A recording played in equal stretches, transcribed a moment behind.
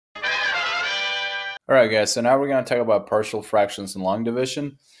All right, guys. So now we're going to talk about partial fractions and long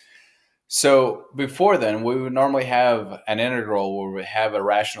division. So before then, we would normally have an integral where we have a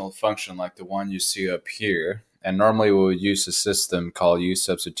rational function like the one you see up here. And normally we would use a system called U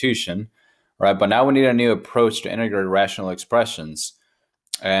substitution, right? But now we need a new approach to integrate rational expressions.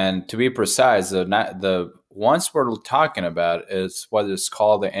 And to be precise, the ones we're talking about is what is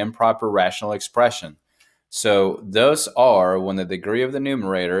called the improper rational expression. So those are when the degree of the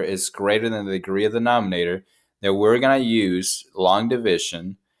numerator is greater than the degree of the denominator, that we're going to use long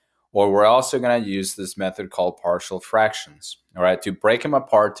division, or we're also going to use this method called partial fractions, all right, to break them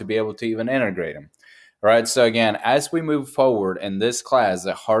apart to be able to even integrate them. All right, so again, as we move forward in this class,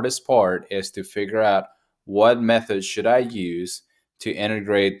 the hardest part is to figure out what method should I use to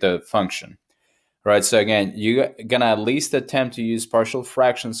integrate the function. All right, so again, you're going to at least attempt to use partial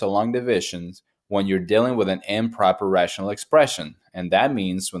fractions or long divisions when you're dealing with an improper rational expression. And that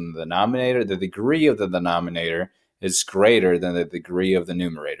means when the denominator, the degree of the denominator is greater than the degree of the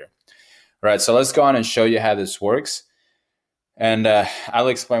numerator. All right, so let's go on and show you how this works. And I'll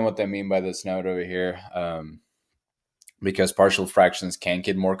explain what I mean by this note over here, because partial fractions can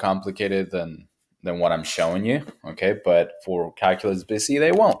get more complicated than what I'm showing you, okay? But for Calculus BC,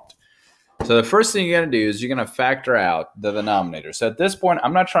 they won't. So the first thing you're going to do is you're going to factor out the denominator. So at this point,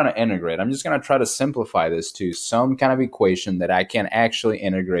 I'm not trying to integrate. I'm just going to try to simplify this to some kind of equation that I can actually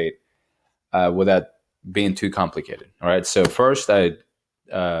integrate without being too complicated. All right, so first I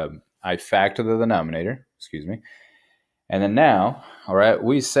factor the denominator, excuse me. And then now, all right,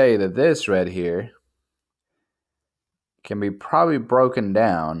 we say that this right here can be probably broken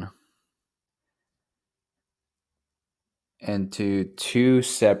down into two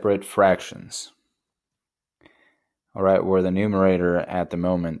separate fractions. All right, where the numerator at the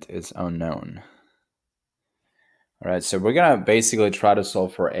moment is unknown. All right, so we're going to basically try to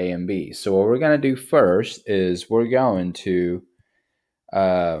solve for a and b. So what we're going to do first is we're going to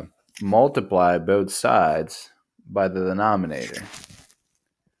multiply both sides by the denominator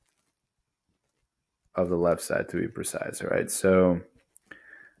of the left side, to be precise. All right, so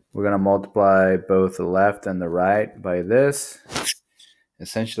we're going to multiply both the left and the right by this.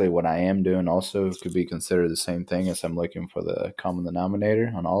 Essentially, what I am doing also could be considered the same thing as I'm looking for the common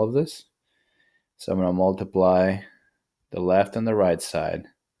denominator on all of this. So I'm going to multiply the left and the right side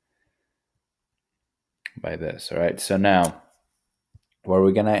by this. All right, so now what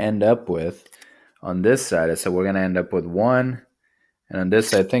we're going to end up with on this side is we're going to end up with 1. And on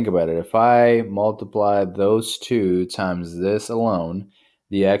this side, think about it. If I multiply those two times this alone,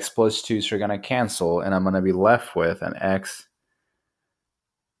 the x plus 2's are going to cancel, and I'm going to be left with an x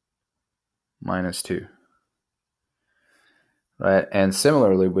minus 2. Right? And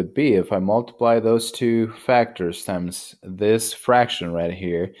similarly with b, if I multiply those two factors times this fraction right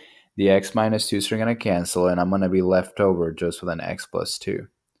here, the x minus 2's are going to cancel, and I'm going to be left over just with an x plus 2.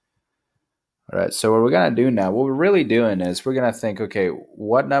 All right, so what we're going to do now, what we're really doing is we're going to think, okay,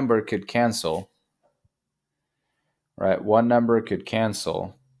 what number could cancel? Right, what number could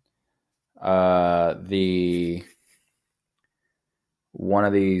cancel one of these,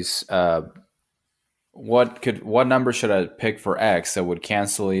 what number should I pick for x that would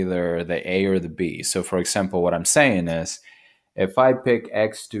cancel either the a or the b? So for example, what I'm saying is if I pick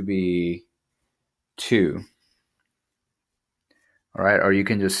x to be 2, all right, or you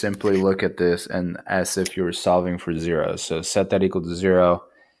can just simply look at this and as if you were solving for 0. So set that equal to 0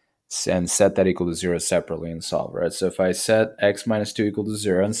 and set that equal to 0 separately and solve, right? So if I set x minus 2 equal to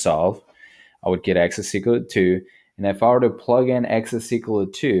 0 and solve, I would get x is equal to 2. And if I were to plug in x is equal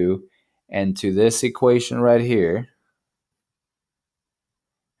to 2 into this equation right here,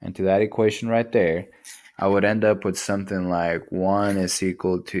 and to that equation right there, I would end up with something like 1 is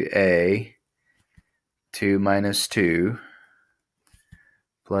equal to a, 2 minus 2,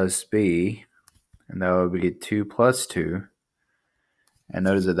 plus b, and that would be 2 plus 2. And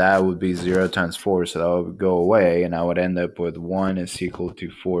notice that that would be 0 times 4, so that would go away, and I would end up with 1 is equal to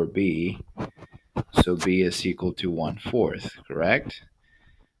 4b, so b is equal to 1/4, correct?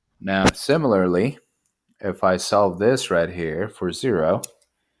 Now, similarly, if I solve this right here for 0,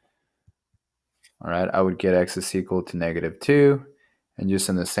 all right, I would get x is equal to -2, and just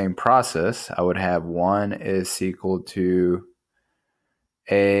in the same process, I would have 1 is equal to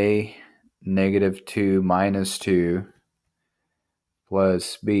a -2 minus 2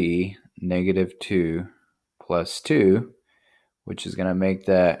 plus b -2 plus 2, which is going to make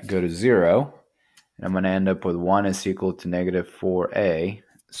that go to 0. And I'm going to end up with 1 is equal to -4a.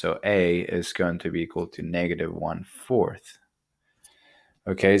 So a is going to be equal to -1/4.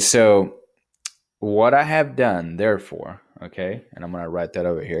 Okay, so what I have done, therefore, okay, and I'm going to write that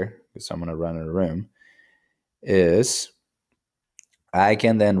over here because I'm going to run out of room. is I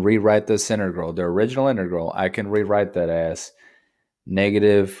can then rewrite this integral, the original integral, I can rewrite that as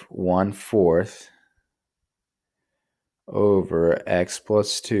negative 1/4 over x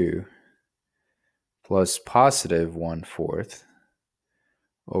plus 2 plus positive 1/4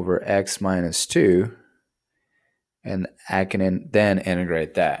 over x minus 2, and I can then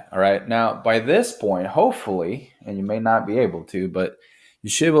integrate that. All right. Now, by this point, hopefully, and you may not be able to, but you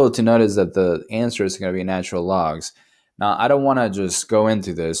should be able to notice that the answer is going to be natural logs. Now, I don't want to just go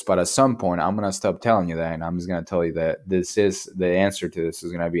into this, but at some point, I'm going to stop telling you that, and I'm just going to tell you that this is the answer to this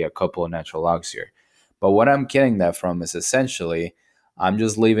is going to be a couple of natural logs here. But what I'm getting that from is essentially I'm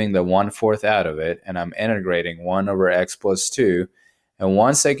just leaving the 1/4 out of it, and I'm integrating 1 over x plus 2. And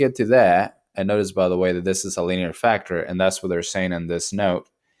once I get to that, and notice, by the way, that this is a linear factor, and that's what they're saying in this note,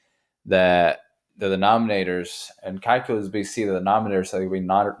 that the denominators in calculus BC, the denominators are going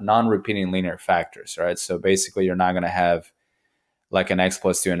to be non-repeating linear factors, right? So basically, you're not going to have like an x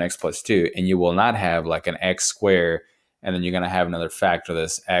plus 2 and x plus 2, and you will not have like an x squared, and then you're going to have another factor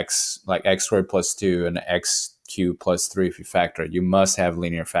that's x, like x squared plus 2 and x cubed plus 3 if you factor it. You must have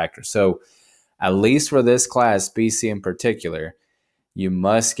linear factors. So at least for this class, BC in particular, you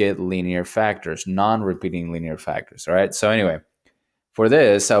must get linear factors, non-repeating linear factors, all right? So anyway, for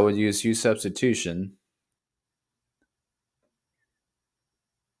this, I would use u substitution,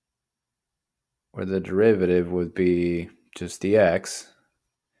 where the derivative would be just dx,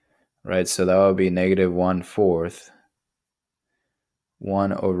 right? So that would be negative 1/4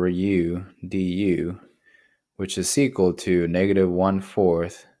 1 over u du, which is equal to negative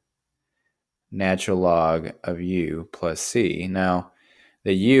 1/4 natural log of u plus c. Now,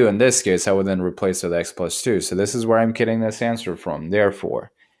 the u in this case, I would then replace with x plus 2. So this is where I'm getting this answer from.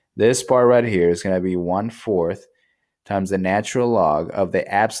 Therefore, this part right here is going to be 1/4 times the natural log of the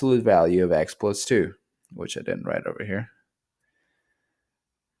absolute value of x plus 2, which I didn't write over here,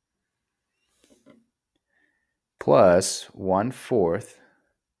 plus 1/4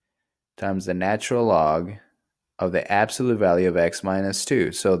 times the natural log of the absolute value of x minus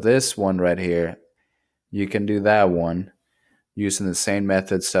 2. So this one right here, you can do that one using the same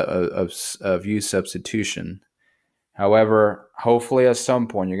methods of u substitution. However, hopefully at some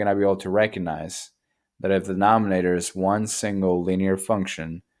point you're going to be able to recognize that if the denominator is one single linear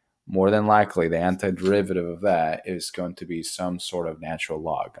function, more than likely the antiderivative of that is going to be some sort of natural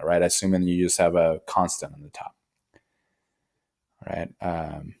log, all right? Assuming you just have a constant on the top. All right,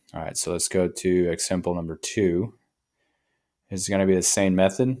 all right, so let's go to example number 2. It's going to be the same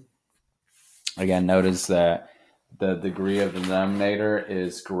method. Again, notice that the degree of the denominator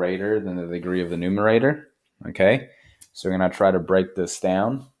is greater than the degree of the numerator, okay? So we're going to try to break this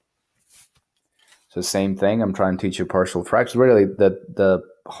down. So same thing, I'm trying to teach you partial fractions. Really, the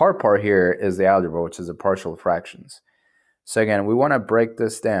hard part here is the algebra, which is the partial fractions. So again, we want to break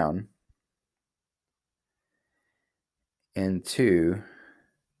this down into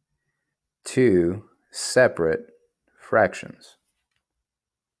 2 separate fractions.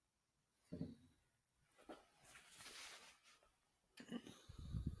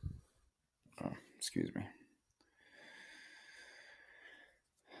 Oh, excuse me.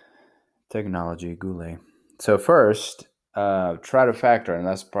 Technology, Goulet. So first, try to factor, and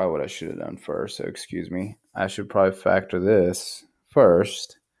that's probably what I should have done first, so excuse me. I should probably factor this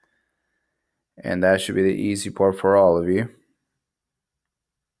first, and that should be the easy part for all of you,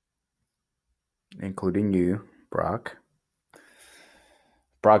 including you, Brock.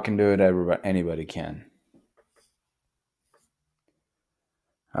 Brock can do it, anybody can.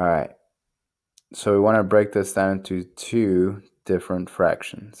 All right, so we want to break this down into 2 different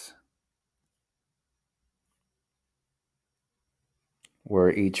fractions,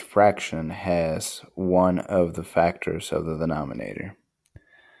 where each fraction has one of the factors of the denominator.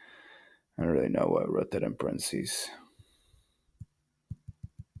 I don't really know why I wrote that in parentheses.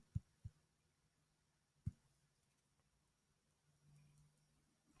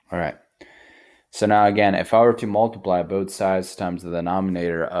 All right. So now again, if I were to multiply both sides times the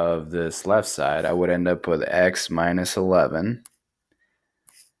denominator of this left side, I would end up with x minus 11.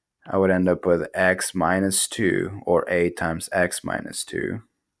 I would end up with x minus 2, or a times x minus 2.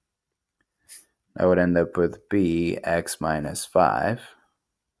 I would end up with b x minus 5.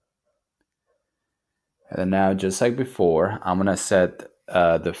 And then now, just like before, I'm going to set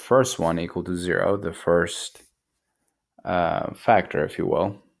the first one equal to 0, the first factor, if you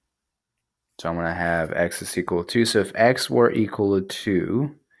will. So I'm going to have x is equal to 2. So if x were equal to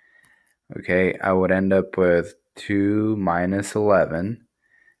 2, okay, I would end up with 2 minus 11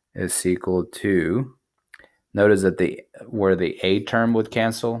 is equal to, notice that where the a term would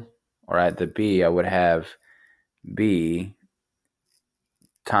cancel, or at the b, I would have b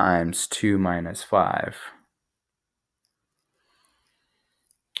times 2 minus 5.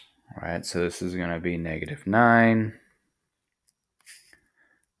 All right, so this is going to be negative 9,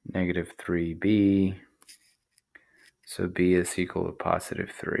 negative 3b. So b is equal to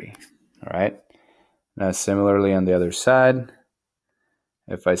positive 3. All right. Now similarly on the other side,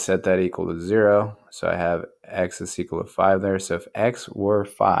 if I set that equal to 0, so I have x is equal to 5 there. So if x were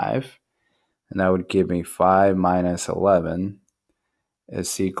 5, then that would give me 5 minus 11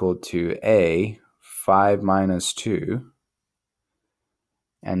 is equal to a 5 minus 2.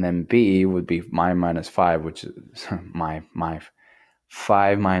 And then b would be my minus 5, which is my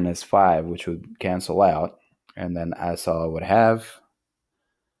 5 minus 5, which would cancel out. And then that's all I would have.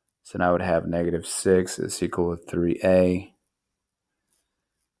 So now I would have negative 6 is equal to 3a.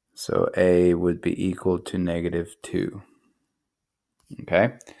 So a would be equal to negative 2.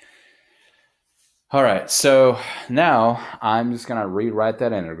 Okay. All right. So now I'm just going to rewrite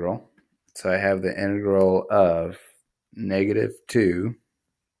that integral. So I have the integral of negative 2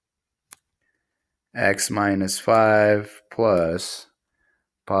 x minus 5 plus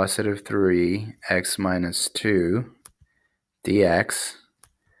positive 3 x minus 2 dx.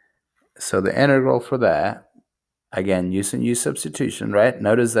 So the integral for that, again, using u substitution, right?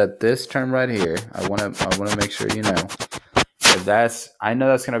 Notice that this term right here, I want to make sure you know, if I know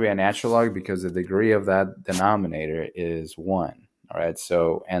that's going to be a natural log because the degree of that denominator is 1. All right.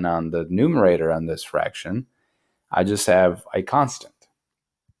 So, and on the numerator on this fraction, I just have a constant.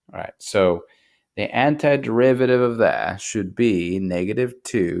 All right. So the antiderivative of that should be negative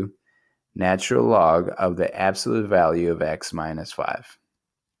 2 natural log of the absolute value of x minus 5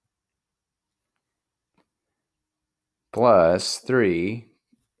 plus 3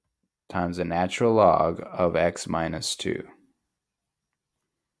 times the natural log of x minus 2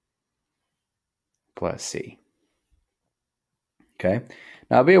 plus c. Okay.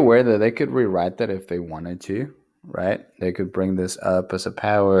 Now be aware that they could rewrite that if they wanted to, right? They could bring this up as a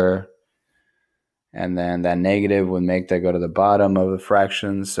power, and then that negative would make that go to the bottom of the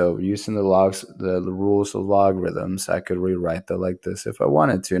fraction. So using the rules of logarithms, I could rewrite that like this if I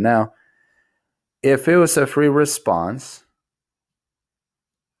wanted to. Now, if it was a free response,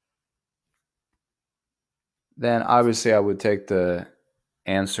 then obviously I would take the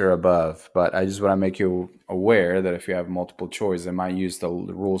answer above, but I just want to make you aware that if you have multiple choice, they might use the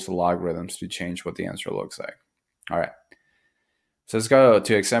rules of logarithms to change what the answer looks like. All right. So let's go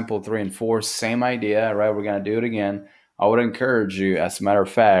to example 3 and 4. Same idea, all right? We're going to do it again. I would encourage you, as a matter of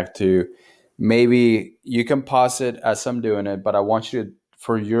fact, to maybe you can pause it as I'm doing it, but I want you to,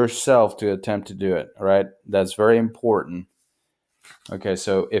 for yourself to attempt to do it, all right? That's very important. Okay,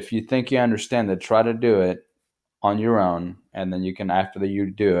 so if you think you understand it, try to do it on your own, and then you can, after you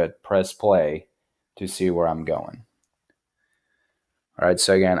do it, press play to see where I'm going. All right,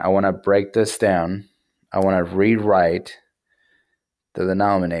 so again, I want to break this down. I want to rewrite the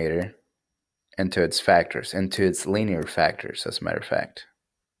denominator into its factors, into its linear factors, as a matter of fact.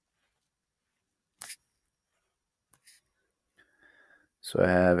 So I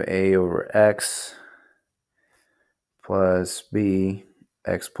have a over x plus b,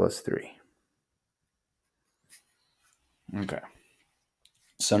 x plus 3. Okay.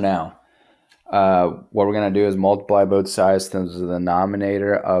 So now, what we're going to do is multiply both sides to the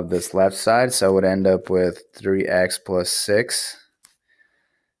denominator of this left side. So I would end up with 3x plus 6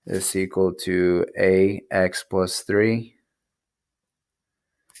 is equal to ax plus 3.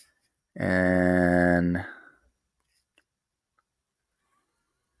 And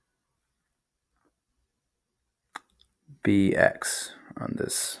bx on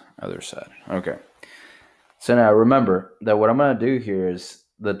this other side. Okay. So now remember that what I'm going to do here is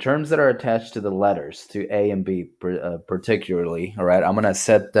the terms that are attached to the letters, to A and B particularly, all right, I'm going to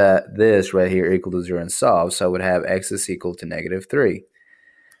set this right here equal to 0 and solve. So I would have x is equal to negative 3.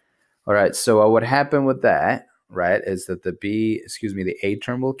 All right, so what would happen with that, right, is that the A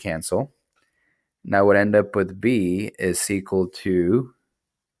term will cancel. Now what end up with B is equal to,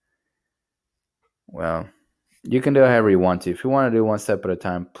 well, you can do it however you want to. If you want to do one step at a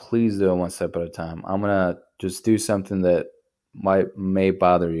time, please do it one step at a time. I'm going to just do something that may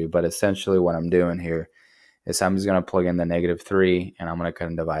bother you, but essentially what I'm doing here is I'm just going to plug in the negative 3 and I'm going to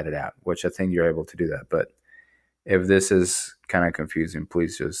kind of divide it out, which I think you're able to do that. But if this is kind of confusing,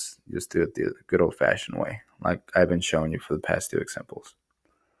 please just do it the good old-fashioned way, like I've been showing you for the past 2 examples.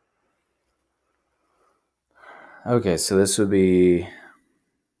 Okay, so this would be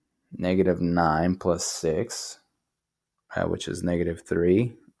negative 9 plus 6, which is negative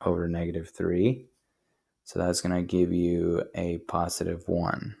 3 over negative 3. So that's going to give you a positive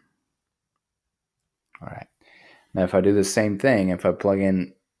 1. All right. Now, if I do the same thing, if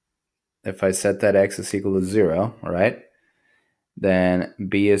I set that x is equal to 0, all right, then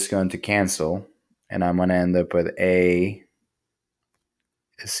b is going to cancel, and I'm going to end up with a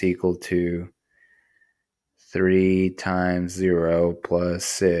is equal to 3 times 0 plus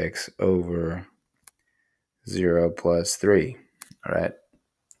 6 over 0 plus 3, all right?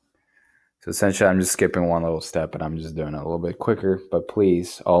 So essentially, I'm just skipping one little step, and I'm just doing it a little bit quicker. But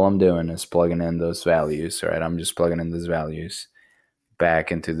please, all I'm doing is plugging in those values, all right? I'm just plugging in those values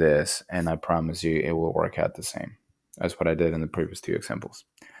back into this, and I promise you it will work out the same. That's what I did in the previous two examples.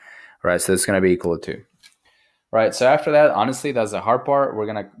 All right, so it's going to be equal to 2. All right, so after that, honestly, that's the hard part. We're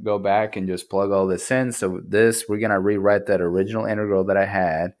going to go back and just plug all this in. So this, we're going to rewrite that original integral that I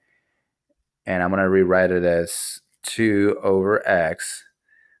had, and I'm going to rewrite it as 2 over x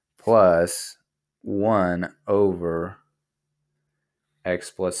plus 1 over x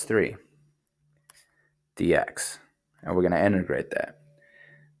plus 3 dx. And we're going to integrate that.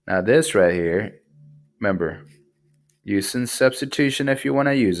 Now this right here, remember, using substitution if you want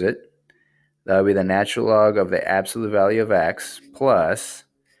to use it, that would be the natural log of the absolute value of x plus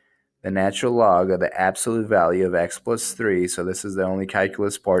the natural log of the absolute value of x plus 3, so this is the only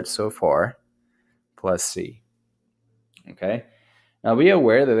calculus part so far, plus c. Okay? Now be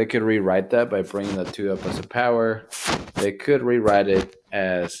aware that they could rewrite that by bringing the 2 up as a power. They could rewrite it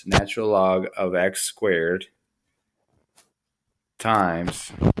as natural log of x squared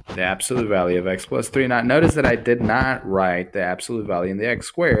times the absolute value of x plus 3. Now notice that I did not write the absolute value in the x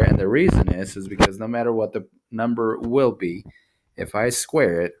square, and the reason is because no matter what the number will be, if I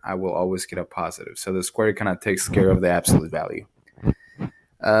square it, I will always get a positive. So the square kind of takes care of the absolute value.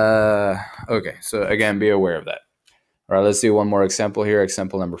 Okay, so again, be aware of that. All right, let's do one more example here.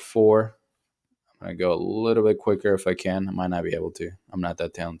 Example number 4. I'm going to go a little bit quicker if I can. I might not be able to. I'm not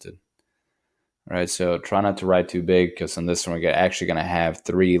that talented. All right, so try not to write too big, because in this one we're actually going to have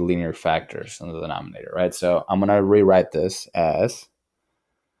 3 linear factors in the denominator, right? So I'm going to rewrite this as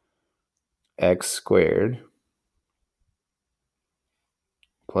x squared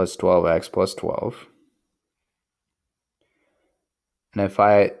plus 12x plus 12. And if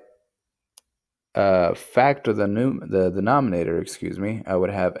I factor the denominator, I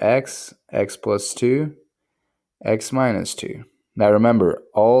would have x plus 2, x minus 2. Now remember,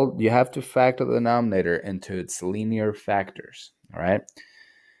 you have to factor the denominator into its linear factors, all right?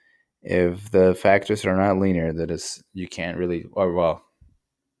 If the factors are not linear, that is, you can't really, or well,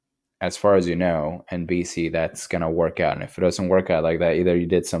 as far as you know, in BC, that's going to work out. And if it doesn't work out like that, either you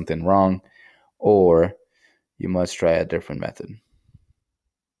did something wrong or you must try a different method.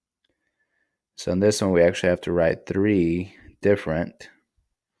 So in this one, we actually have to write 3 different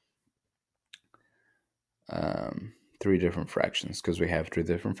fractions, because we have 3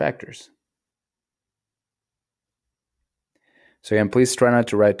 different factors. So again, please try not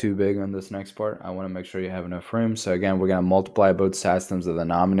to write too big on this next part. I want to make sure you have enough room. So again, we're going to multiply both sides times the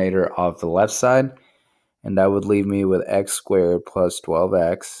denominator of the left side, and that would leave me with x squared plus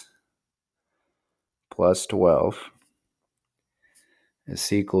 12x plus 12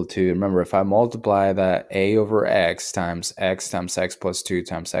 is equal to, remember, if I multiply that a over x times x plus 2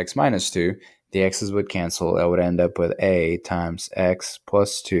 times x minus 2, the x's would cancel. I would end up with a times x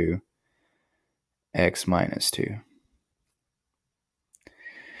plus 2, x minus 2.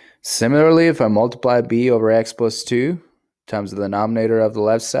 Similarly, if I multiply b over x plus 2 times the denominator of the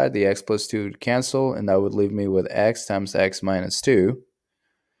left side, the x plus 2 would cancel, and that would leave me with x times x minus 2.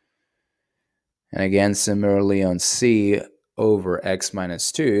 And again, similarly on c over x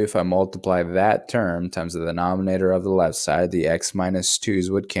minus 2, if I multiply that term times the denominator of the left side, the x minus 2's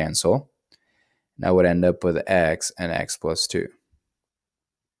would cancel. And I would end up with x and x plus 2.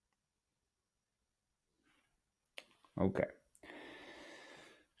 Okay.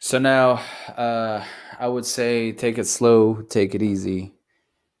 So now, I would say take it slow, take it easy,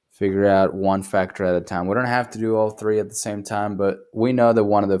 figure out one factor at a time. We don't have to do all 3 at the same time, but we know that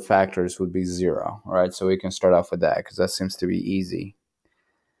one of the factors would be 0, all right? So we can start off with that, because that seems to be easy.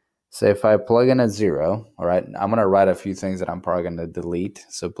 So if I plug in a 0, all right, I'm going to write a few things that I'm probably going to delete,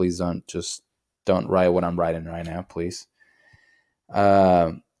 so please don't write what I'm writing right now, please.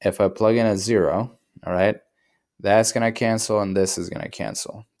 If I plug in a 0, all right, that's going to cancel, and this is going to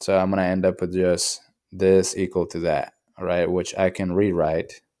cancel. So I'm going to end up with just this equal to that, all right, which I can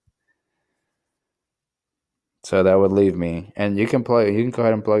rewrite. So that would leave me, and you can go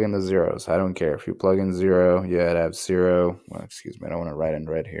ahead and plug in the zeros. I don't care. If you plug in 0, you would have 0. Well, excuse me, I don't want to write in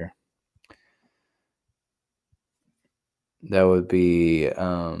red here. That would be,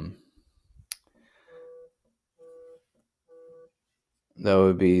 that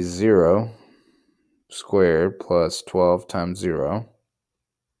would be 0 squared plus 12 times 0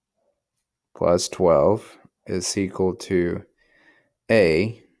 plus 12 is equal to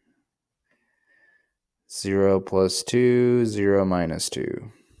a 0 plus 2, 0 minus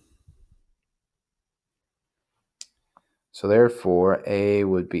 2. So therefore, a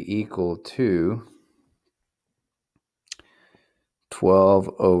would be equal to 12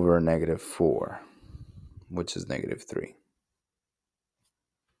 over negative 4, which is negative 3.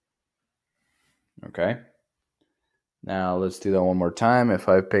 Okay. Now let's do that one more time. If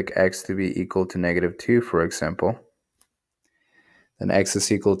I pick x to be equal to negative 2, for example, then x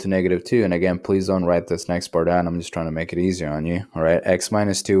is equal to negative 2. And again, please don't write this next part out. I'm just trying to make it easier on you. All right, x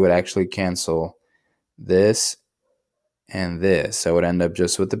minus 2 would actually cancel this and this. So it would end up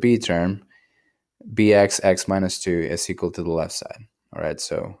just with the b term. Bx, x minus 2 is equal to the left side. All right,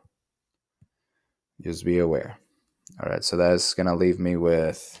 so just be aware. All right, so that's going to leave me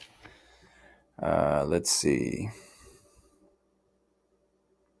with, let's see,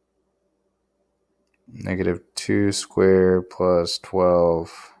 negative 2 squared plus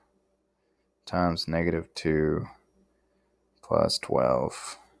 12 times negative 2 plus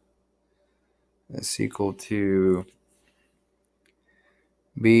 12 is equal to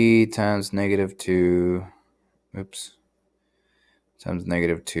b times negative 2, times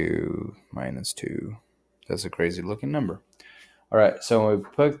negative 2 minus 2. That's a crazy looking number. All right, so when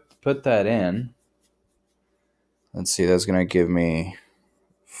we put that in, let's see, that's going to give me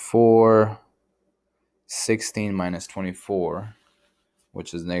 4, 16 minus 24,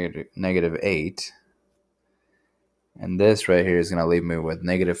 which is negative 8. And this right here is going to leave me with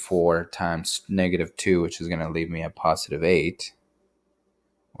negative 4 times negative 2, which is going to leave me at positive 8,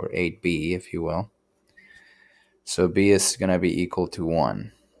 or 8b, if you will. So b is going to be equal to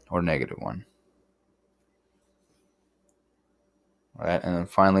 1, or negative 1. All right, and then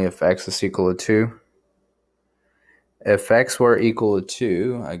finally, if x is equal to 2, if x were equal to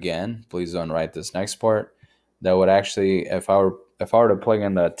 2, again, please don't write this next part, that would actually, if I were to plug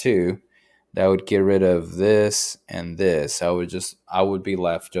in that 2, that would get rid of this and this. I would be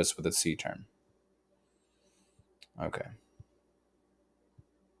left just with a c term. Okay.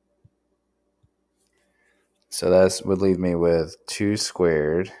 So that would leave me with 2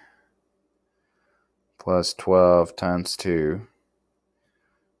 squared plus 12 times 2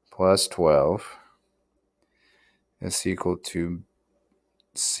 plus 12 is equal to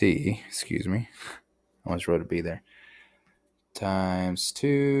c, I almost wrote a b there, times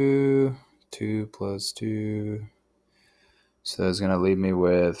 2, 2 plus 2. So that's going to leave me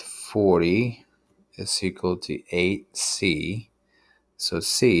with 40 is equal to 8c. So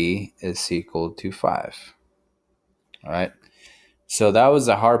c is equal to 5. All right. So that was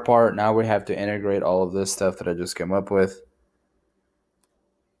the hard part. Now we have to integrate all of this stuff that I just came up with.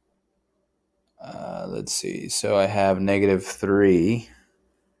 Let's see. So I have negative 3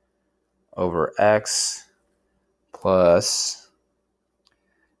 over x plus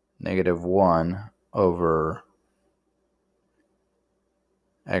negative 1 over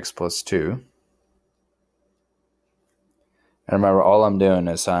x plus 2. And remember, all I'm doing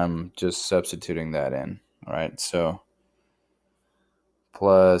is I'm just substituting that in. All right. So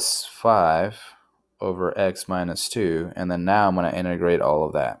plus 5 over x minus 2. And then now I'm going to integrate all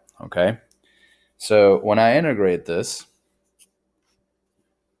of that. Okay. So when I integrate this,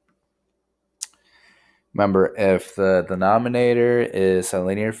 remember, if the denominator is a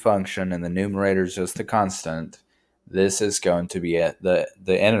linear function and the numerator is just a constant, this is going to be the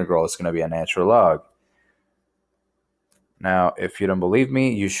integral is going to be a natural log. Now, if you don't believe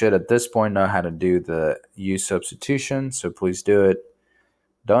me, you should at this point know how to do the u substitution, so please do it.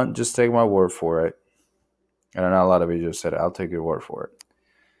 Don't just take my word for it. And I know a lot of you just said, I'll take your word for it.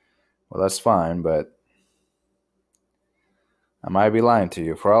 Well, that's fine, but I might be lying to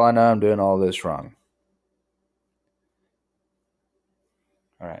you. For all I know, I'm doing all this wrong.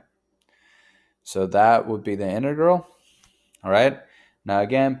 All right. So that would be the integral. All right. Now,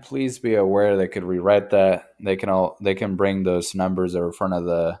 again, please be aware they could rewrite that. They can bring those numbers that are in front of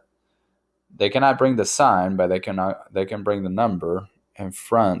the. They cannot bring the sign, but they can bring the number in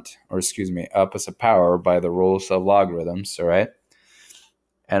front, or up as a power by the rules of logarithms. All right.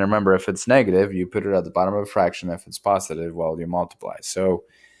 And remember, if it's negative, you put it at the bottom of a fraction. If it's positive, well, you multiply. So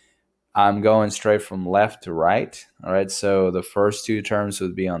I'm going straight from left to right. All right. So the first two terms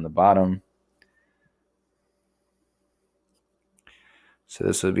would be on the bottom. So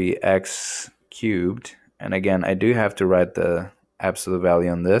this would be x cubed. And again, I do have to write the absolute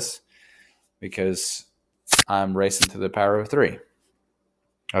value on this because I'm raising to the power of 3.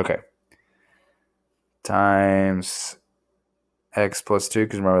 Okay. Times x plus 2,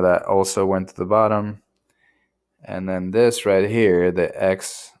 because remember that also went to the bottom. And then this right here, the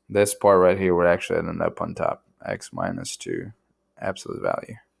x, this part right here would actually end up on top. X minus 2, absolute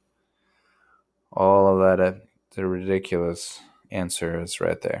value. All of that, the ridiculous answer is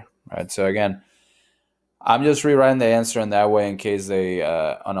right there. Right. So again, I'm just rewriting the answer in that way in case they,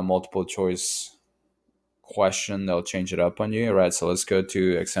 on a multiple choice question, they'll change it up on you. Right. So let's go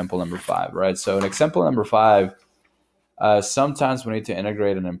to example number 5. Right. So in example number 5, sometimes we need to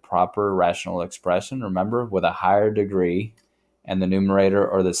integrate an improper rational expression, remember, with a higher degree and the numerator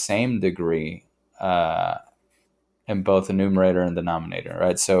or the same degree in both the numerator and denominator,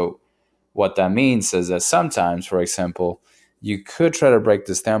 right? So what that means is that sometimes, for example, you could try to break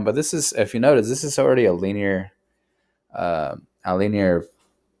this down, but this is, if you notice, this is already a linear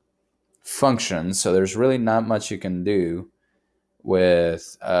function, so there's really not much you can do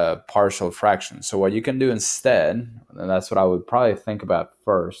with partial fractions. So what you can do instead, and that's what I would probably think about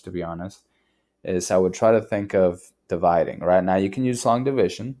first, to be honest, is I would try to think of dividing. Right now, you can use long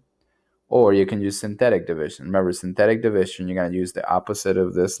division, or you can use synthetic division. Remember, synthetic division, you're going to use the opposite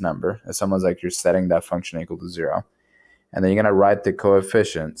of this number. It's almost like you're setting that function equal to 0. And then you're going to write the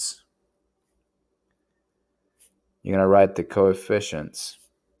coefficients. You're going to write the coefficients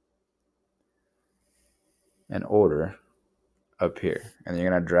in order up here. And you're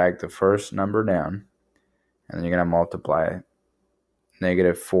going to drag the first number down. And then you're going to multiply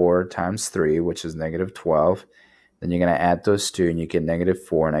negative 4 times 3, which is negative 12. Then you're going to add those two, and you get negative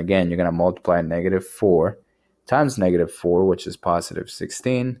 4. And again, you're going to multiply negative 4 times negative 4, which is positive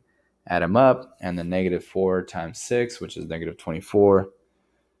 16. Add them up, and then negative 4 times 6, which is negative 24.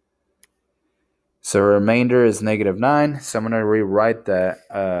 So remainder is negative 9. So I'm going to rewrite that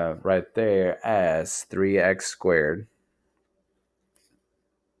right there as 3x squared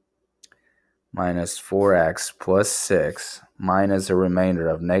minus 4x plus 6 minus a remainder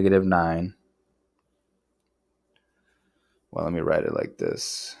of negative 9. Well, let me write it like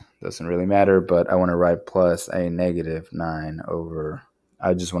this. Doesn't really matter, but I want to write plus a negative 9 over.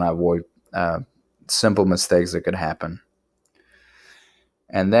 I just want to avoid simple mistakes that could happen.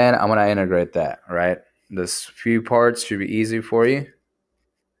 And then I'm going to integrate that, right? This few parts should be easy for you.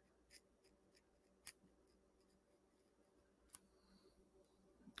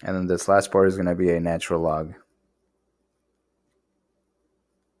 And then this last part is going to be a natural log.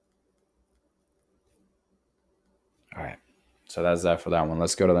 All right. So that's that for that one.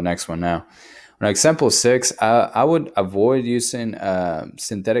 Let's go to the next one now. On example 6, I would avoid using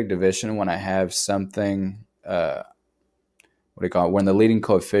synthetic division when I have something, what do you call it? When the leading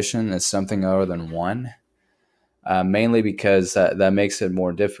coefficient is something other than 1. Mainly because that makes it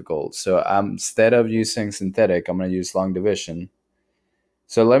more difficult. So instead of using synthetic, I'm going to use long division.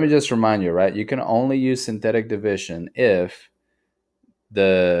 So let me just remind you, right? You can only use synthetic division if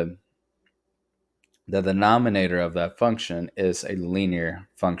the denominator of that function is a linear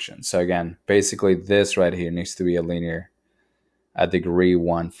function. So again, basically this right here needs to be a degree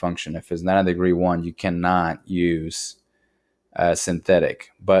 1 function. If it's not a degree 1, you cannot use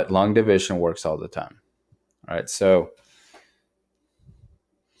synthetic. But long division works all the time. All right, so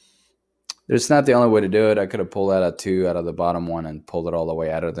it's not the only way to do it. I could have pulled out a 2 out of the bottom one and pulled it all the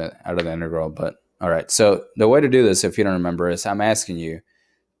way out of the integral. But all right, so the way to do this, if you don't remember, is I'm asking you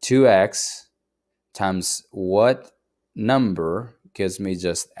 2x times what number gives me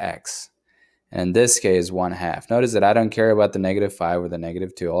just x? And in this case, 1/2. Notice that I don't care about the negative 5 or the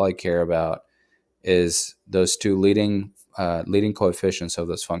negative 2. All I care about is those two leading coefficients of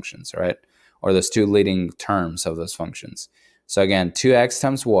those functions, right? Or those two leading terms of those functions. So again, 2x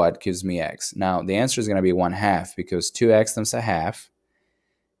times what gives me x? Now, the answer is going to be 1/2 because 2x times 1/2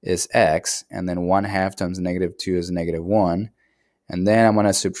 is x, and then 1/2 times negative 2 is negative 1. And then I'm going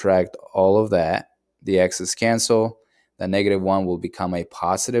to subtract all of that. The x's cancel. The negative 1 will become a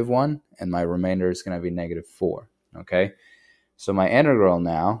positive 1, and my remainder is going to be negative 4. Okay? So my integral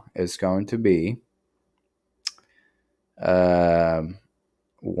now is going to be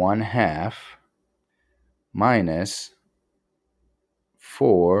 1/2 minus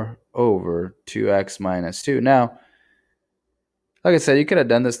 4 over 2x minus 2. Now, like I said, you could have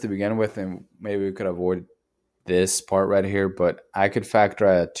done this to begin with, and maybe we could avoid this part right here, but I could factor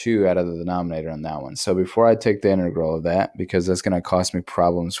a 2 out of the denominator on that one. So before I take the integral of that, because that's going to cost me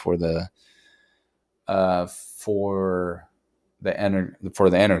problems for the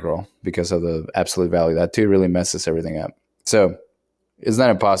integral because of the absolute value, that 2 really messes everything up. So it's not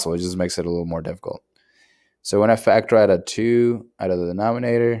impossible. It just makes it a little more difficult. So when I factor out a 2 out of the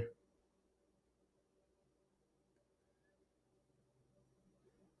denominator,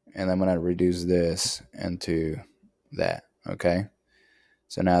 and I'm going to reduce this into that. okay?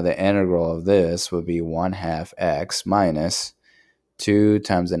 So now the integral of this would be 1/2 x minus 2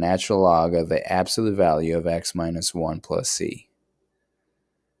 times the natural log of the absolute value of x minus 1 plus c.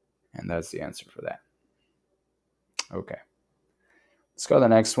 And that's the answer for that. Okay. Let's go to the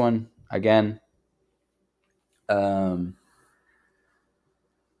next one. Again, I'm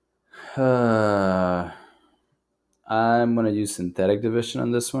going to use synthetic division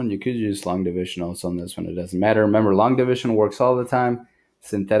on this one. You could use long division also on this one. It doesn't matter. Remember, long division works all the time.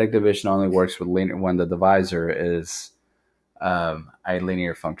 Synthetic division only works with linear when the divisor is a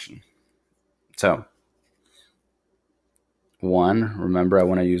linear function. So 1, remember I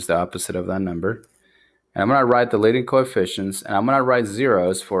want to use the opposite of that number. And I'm going to write the leading coefficients, and I'm going to write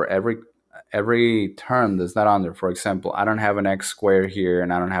zeros for every term that's not on there. For example, I don't have an x squared here,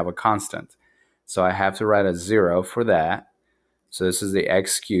 and I don't have a constant. So I have to write a 0 for that. So this is the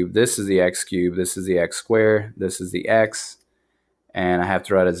x cubed, this is the x cubed, this is the x squared, this is the x, and I have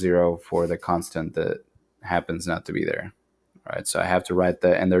to write a 0 for the constant that happens not to be there. All right, so I have to write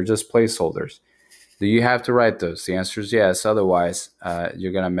that, and they're just placeholders. Do you have to write those? The answer is yes. Otherwise,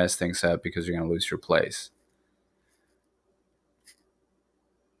 you're going to mess things up because you're going to lose your place.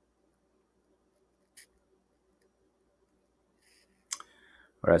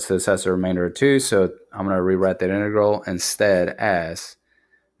 All right, so this has a remainder of 2, so I'm going to rewrite that integral instead as,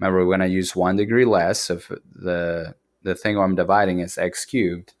 remember, we're going to use 1 degree less. So if the thing I'm dividing is x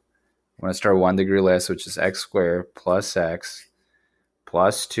cubed, I'm going to start 1 degree less, which is x squared plus x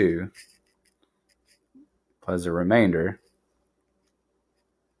plus 2 plus the remainder.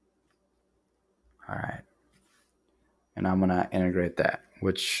 All right. And I'm going to integrate that,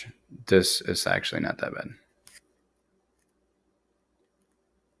 which this is actually not that bad.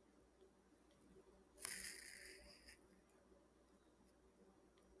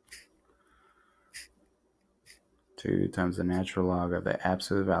 Two times the natural log of the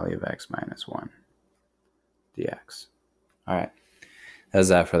absolute value of x minus 1 dx. All right. That's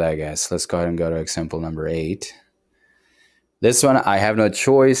that for that, guys. Let's go ahead and go to example number 8. This one, I have no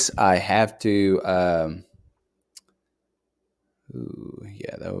choice. I have to, yeah,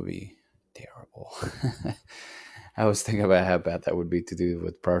 that would be terrible. I was thinking about how bad that would be to do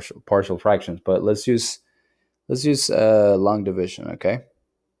with partial fractions, but let's use long division, okay?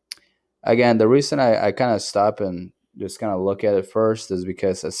 Again, the reason I kind of stop and just kind of look at it first is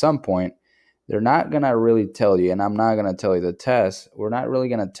because at some point, they're not going to really tell you, and I'm not going to tell you the test, we're not really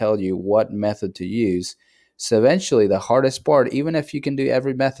going to tell you what method to use. So eventually, the hardest part, even if you can do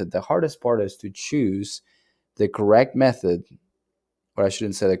every method, the hardest part is to choose the correct method, or I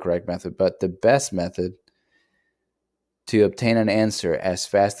shouldn't say the correct method, but the best method to obtain an answer as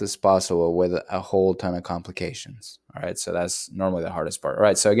fast as possible with a whole ton of complications. All right, so that's normally the hardest part. All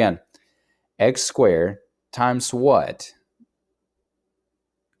right, so again, x squared times what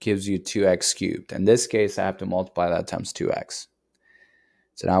gives you 2x cubed. In this case, I have to multiply that times 2x.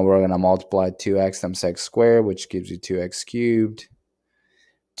 So now we're going to multiply 2x times x squared, which gives you 2x cubed,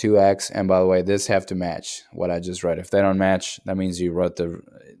 2x. And by the way, this have to match what I just read. If they don't match, that means you got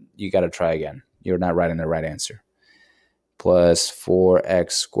to try again. You're not writing the right answer. Plus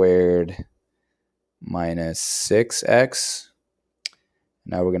 4x squared minus 6x.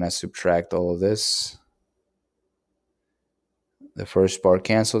 Now we're going to subtract all of this. The first part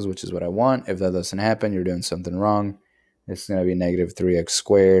cancels, which is what I want. If that doesn't happen, you're doing something wrong. This is going to be negative 3x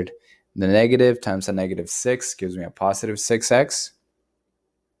squared. The negative times a negative 6 gives me a positive 6x.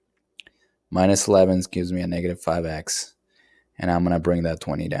 Minus 11 gives me a negative 5x. And I'm going to bring that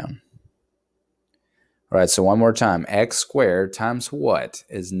 20 down. All right, so one more time. X squared times what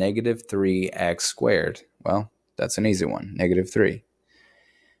is negative 3x squared? Well, that's an easy one, negative 3.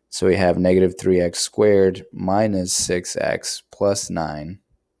 So we have negative 3x squared minus 6x plus 9.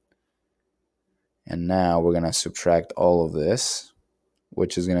 And now we're going to subtract all of this,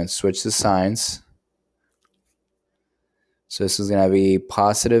 which is going to switch the signs. So this is going to be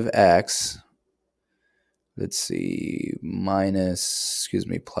positive x. Let's see,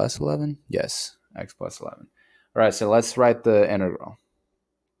 plus 11? Yes, x plus 11. All right, so let's write the integral.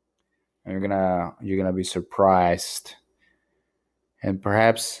 And you're gonna be surprised and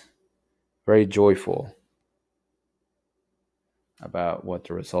perhaps very joyful about what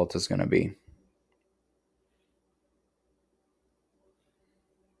the result is going to be.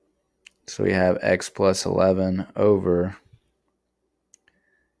 So we have x plus 11 over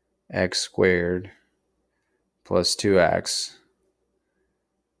x squared plus 2x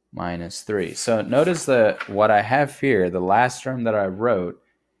minus 3. So notice that what I have here, the last term that I wrote,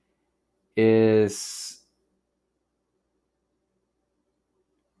 is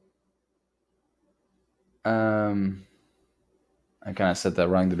I kind of said that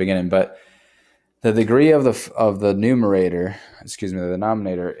wrong at the beginning, but the degree of the numerator, excuse me, the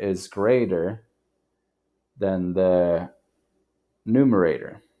denominator is greater than the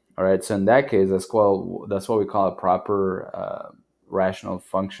numerator. All right, so in that case, that's what we call a proper rational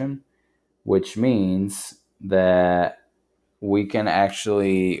function, which means that we're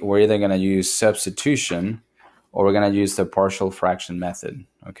either going to use substitution or we're going to use the partial fraction method.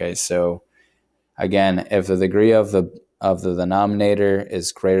 Okay, so again, if the degree of the denominator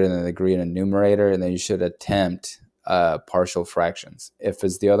is greater than the degree in the numerator, then you should attempt partial fractions. If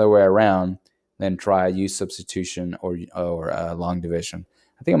it's the other way around, then try use substitution or long division.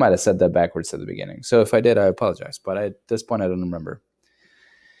 I think I might have said that backwards at the beginning. So if I did, I apologize. But at this point, I don't remember.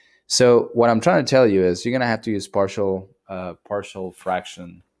 So what I'm trying to tell you is you're going to have to use partial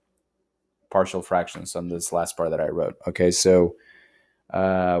fractions on this last part that I wrote. Okay, so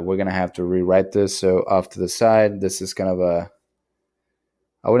we're going to have to rewrite this. So off to the side, this is kind of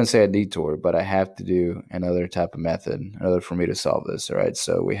I wouldn't say a detour, but I have to do another type of method in order for me to solve this. All right,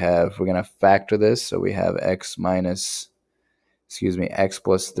 so we're going to factor this. So we have x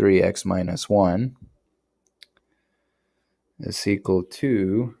plus 3, x minus 1 is equal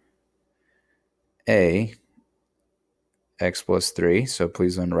to a x plus 3. So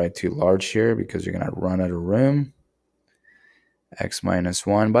please don't write too large here because you're going to run out of room. X minus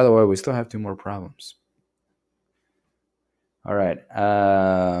 1. By the way, we still have 2 more problems. All right.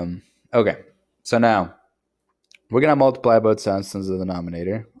 Okay. So now we're going to multiply both sides to the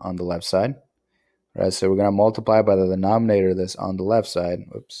denominator on the left side. All right. So we're going to multiply by the denominator of this on the left side.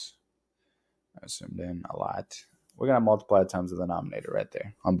 Oops. I zoomed in a lot. We're going to multiply times the denominator right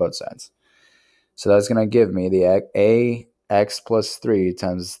there on both sides. So that's going to give me the ax plus 3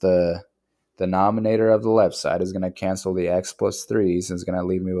 times the denominator of the left side is going to cancel the x plus 3, so it's going to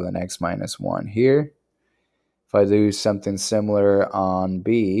leave me with an x minus 1 here. If I do something similar on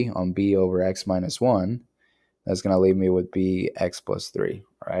b over x minus 1, that's going to leave me with b x plus 3.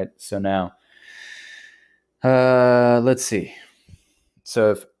 All right, so now let's see.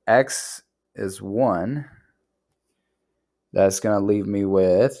 So if x is 1, that's going to leave me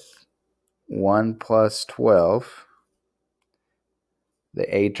with 1 plus 12.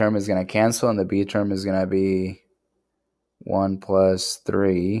 The a term is going to cancel, and the b term is going to be 1 plus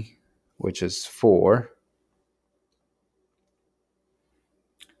 3, which is 4.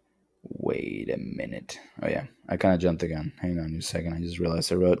 Wait a minute. Oh, yeah. I kind of jumped again. Hang on just a second. I just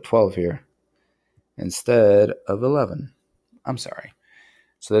realized I wrote 12 here instead of 11. I'm sorry.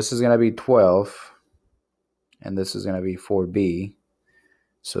 So this is going to be 12, and this is going to be 4b.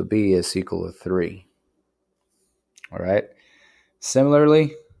 So b is equal to 3. All right.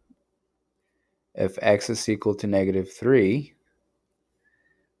 Similarly, if x is equal to negative 3,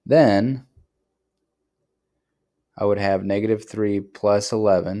 then I would have negative 3 plus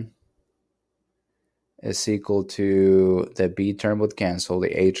 11 is equal to the b term would cancel. The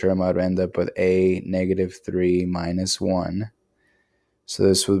a term I would end up with a negative 3 minus 1. So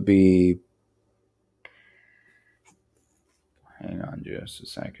this would be, hang on just a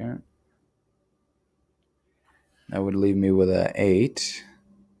second. That would leave me with an 8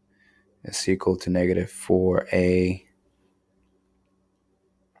 is equal to negative 4a.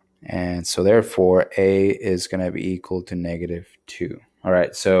 And so therefore, a is going to be equal to negative 2. All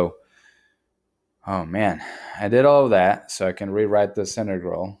right, so, oh man, I did all of that, so I can rewrite this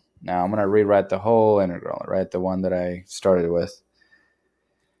integral. Now I'm going to rewrite the whole integral, right, the one that I started with,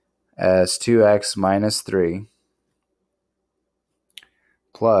 as 2x minus 3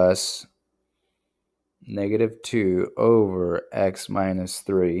 plus negative 2 over x minus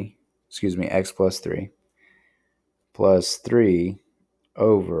 3, x plus 3, plus 3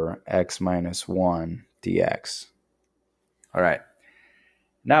 over x minus 1 dx. All right.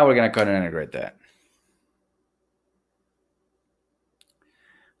 Now we're going to go ahead and integrate that.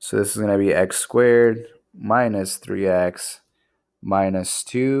 So this is going to be x squared minus 3x minus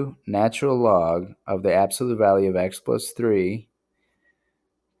 2 natural log of the absolute value of x plus 3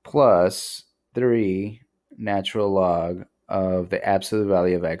 plus 3 natural log of the absolute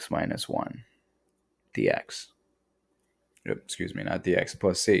value of x minus 1 dx. Excuse me, not dx,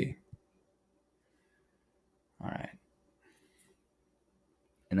 plus c. All right.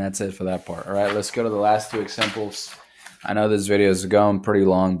 And that's it for that part. All right, let's go to the last 2 examples. I know this video is going pretty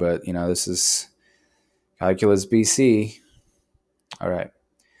long, but, this is Calculus BC. All right.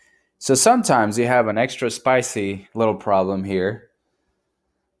 So sometimes you have an extra spicy little problem here.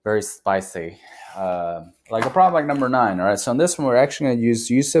 Very spicy. Like a problem like number 9. All right. So in this one, we're actually going to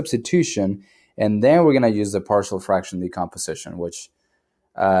use substitution, and then we're going to use the partial fraction decomposition, which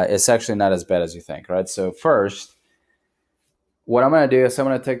is actually not as bad as you think. Right. So first, what I'm going to do is I'm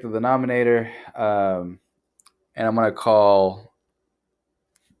going to take the denominator and I'm going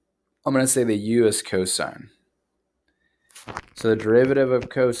to say the u is cosine. So the derivative of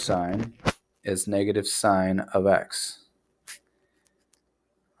cosine is negative sine of x.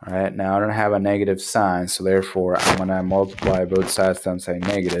 All right, now I don't have a negative sign, so therefore I'm going to multiply both sides times a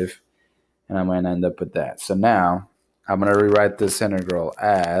negative, and I'm going to end up with that. So now I'm going to rewrite this integral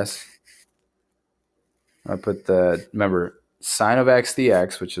as, I put remember, sine of x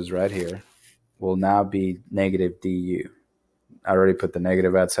dx, which is right here, will now be negative du. I already put the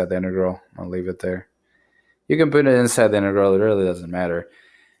negative outside the integral. I'll leave it there. You can put it inside the integral. It really doesn't matter.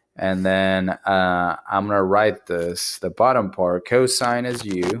 And then I'm going to write this. The bottom part, cosine is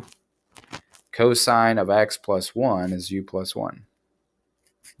u. Cosine of x plus 1 is u plus 1.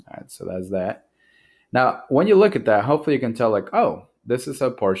 All right, so that's that. Now, when you look at that, hopefully you can tell, like, oh, this is a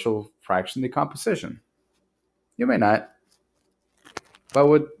partial fraction decomposition. You may not, but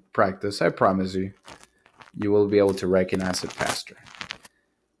with practice, I promise you, you will be able to recognize it faster.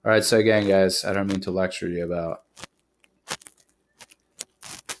 All right, so again, guys, I don't mean to lecture you about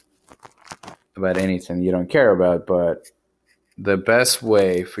anything you don't care about, but the best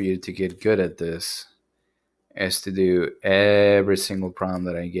way for you to get good at this is to do every single problem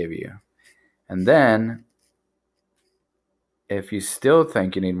that I give you. And then, if you still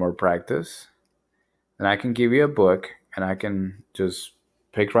think you need more practice, then I can give you a book and I can just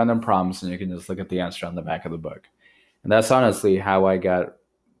pick random problems and you can just look at the answer on the back of the book. And that's honestly how I got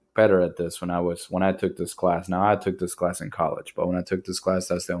better at this when I took this class. Now, I took this class in college, but when I took this class,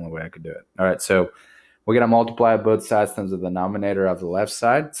 that's the only way I could do it. All right, so we're going to multiply both sides times the denominator of the left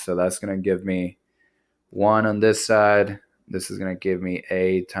side. So that's going to give me 1 on this side. This is going to give me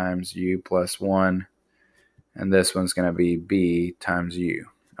a times u plus 1. And this one's going to be b times u.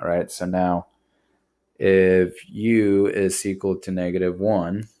 All right, so now if u is equal to negative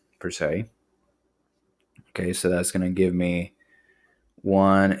 1 per se, okay, so that's going to give me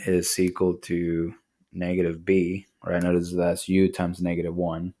 1 is equal to negative b, right? Notice that's u times negative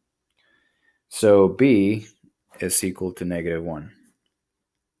 1. So b is equal to negative 1.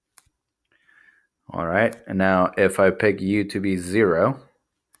 All right, and now if I pick u to be 0,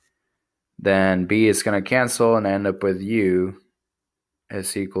 then b is going to cancel and end up with u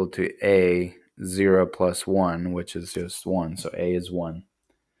is equal to a 0 plus 1, which is just 1. So a is 1.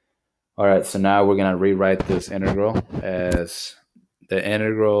 All right, so now we're going to rewrite this integral as the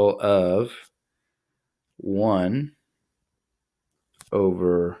integral of 1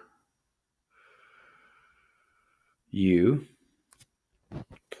 over u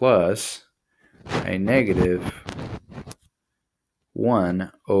plus a negative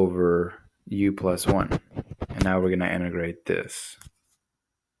 1 over u plus 1. And now we're going to integrate this.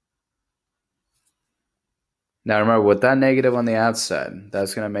 Now remember, with that negative on the outside,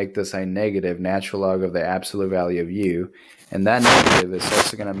 that's going to make this a negative natural log of the absolute value of u. And that negative is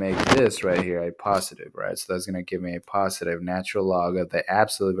also going to make this right here a positive, right? So that's going to give me a positive natural log of the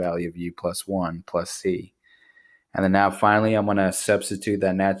absolute value of u plus 1 plus c. And then now finally, I'm going to substitute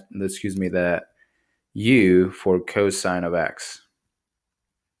that u for cosine of x.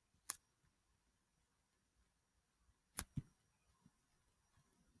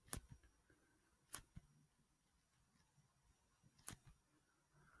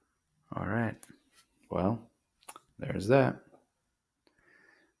 All right, well, there's that.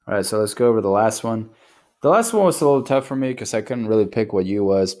 All right, so let's go over the last one. The last one was a little tough for me because I couldn't really pick what u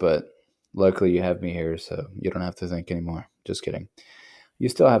was, but luckily you have me here, so you don't have to think anymore. Just kidding. You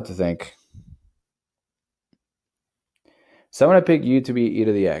still have to think. So I'm going to pick u to be e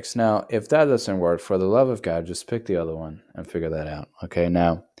to the x. Now, if that doesn't work, for the love of God, just pick the other one and figure that out. Okay,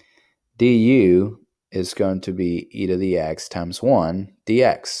 now du is going to be e to the x times 1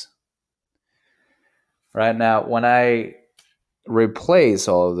 dx. Right now, when I replace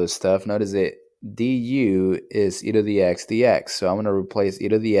all of this stuff, notice that du is e to the x dx. So I'm going to replace e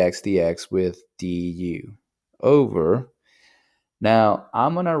to the x dx with du over. Now,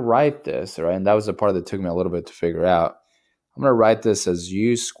 I'm going to write this, right? And that was the part that took me a little bit to figure out. I'm going to write this as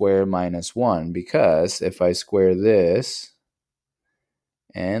u squared minus 1 because if I square this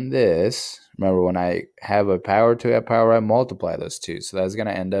and this, remember when I have a power to a power, I multiply those two. So that's going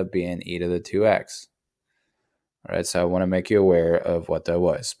to end up being e to the 2x. All right, so I want to make you aware of what that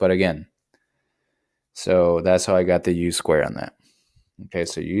was. But again, so that's how I got the u square on that. Okay,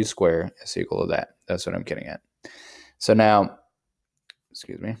 so u square is equal to that. That's what I'm getting at. So now,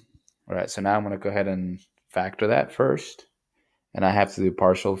 excuse me. All right, so now I'm going to go ahead and factor that first. And I have to do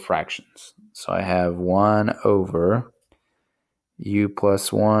partial fractions. So I have 1 over u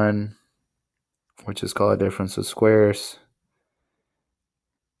plus 1, which is called a difference of squares,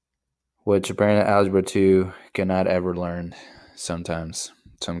 which apparently Algebra 2 cannot ever learn sometimes.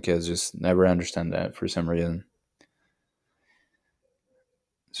 Some kids just never understand that for some reason.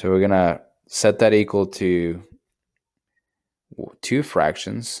 So we're going to set that equal to two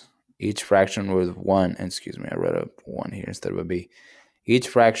fractions, each fraction with one, excuse me, I wrote up one here instead of a b. Each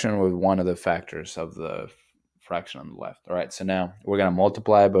fraction with one of the factors of the fraction on the left. All right, so now we're going to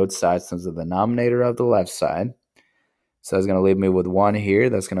multiply both sides times the denominator of the left side. So that's going to leave me with 1 here.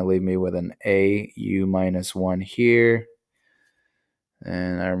 That's going to leave me with an AU minus 1 here.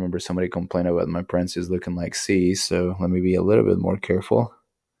 And I remember somebody complained about my parentheses looking like C, so let me be a little bit more careful.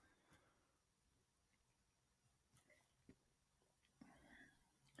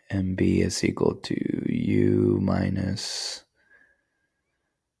 MB is equal to U minus...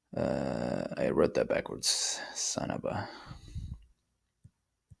 I wrote that backwards. Son of a...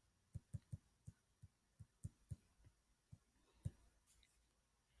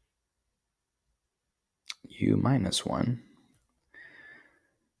 U minus 1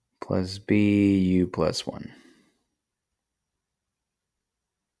 plus B U plus 1.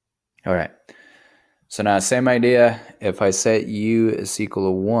 All right. So now same idea. If I set U is equal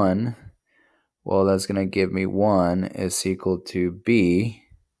to 1, well, that's going to give me 1 is equal to B,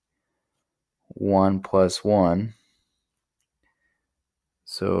 1 plus 1.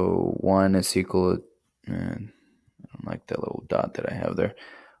 So 1 is equal to, I don't like that little dot that I have there.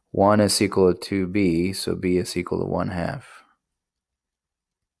 1 is equal to 2B, so B is equal to 1/2.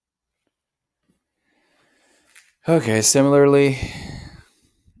 Okay, similarly,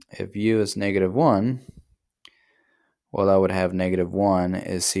 if U is negative 1, well, I would have negative 1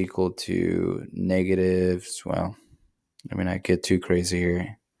 is equal to negative, well, I mean, I get too crazy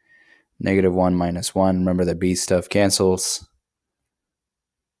here. Negative 1 minus 1. Remember the B stuff cancels.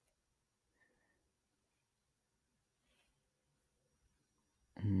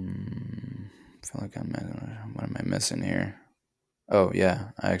 I feel like what am I missing here? Oh,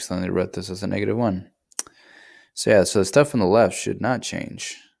 yeah, I accidentally wrote this as a negative 1. So yeah, so the stuff on the left should not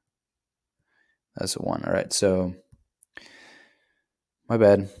change. That's a 1. All right, so my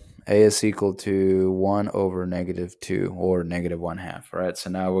bad. A is equal to 1 over negative 2, or negative 1/2. All right, so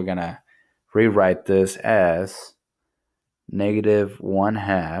now we're going to rewrite this as negative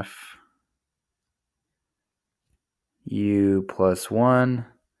 1/2 U plus 1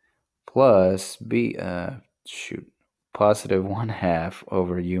 plus B, positive 1/2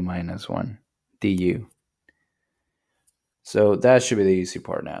 over U minus 1 du. So that should be the easy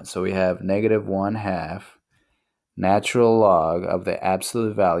part now. So we have negative 1/2 natural log of the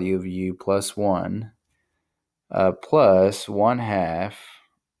absolute value of U plus 1 plus 1/2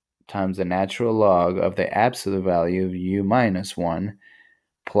 times the natural log of the absolute value of U minus 1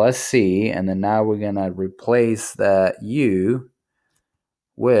 plus C. And then now we're going to replace that U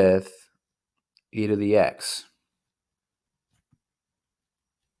with e to the x.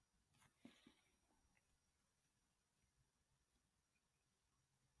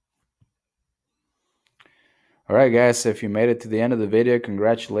 All right, guys, if you made it to the end of the video,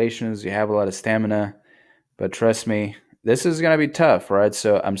 congratulations. You have a lot of stamina, but trust me, this is going to be tough, right?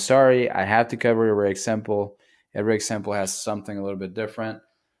 So I'm sorry, I have to cover every example. Every example has something a little bit different.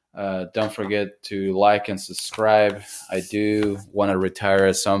 Don't forget to like and subscribe. I do want to retire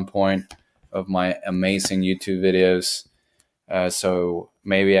at some point of my amazing YouTube videos. So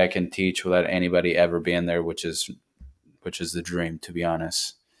maybe I can teach without anybody ever being there, which is the dream, to be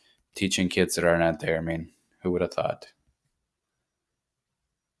honest. Teaching kids that are not there, I mean, who would have thought?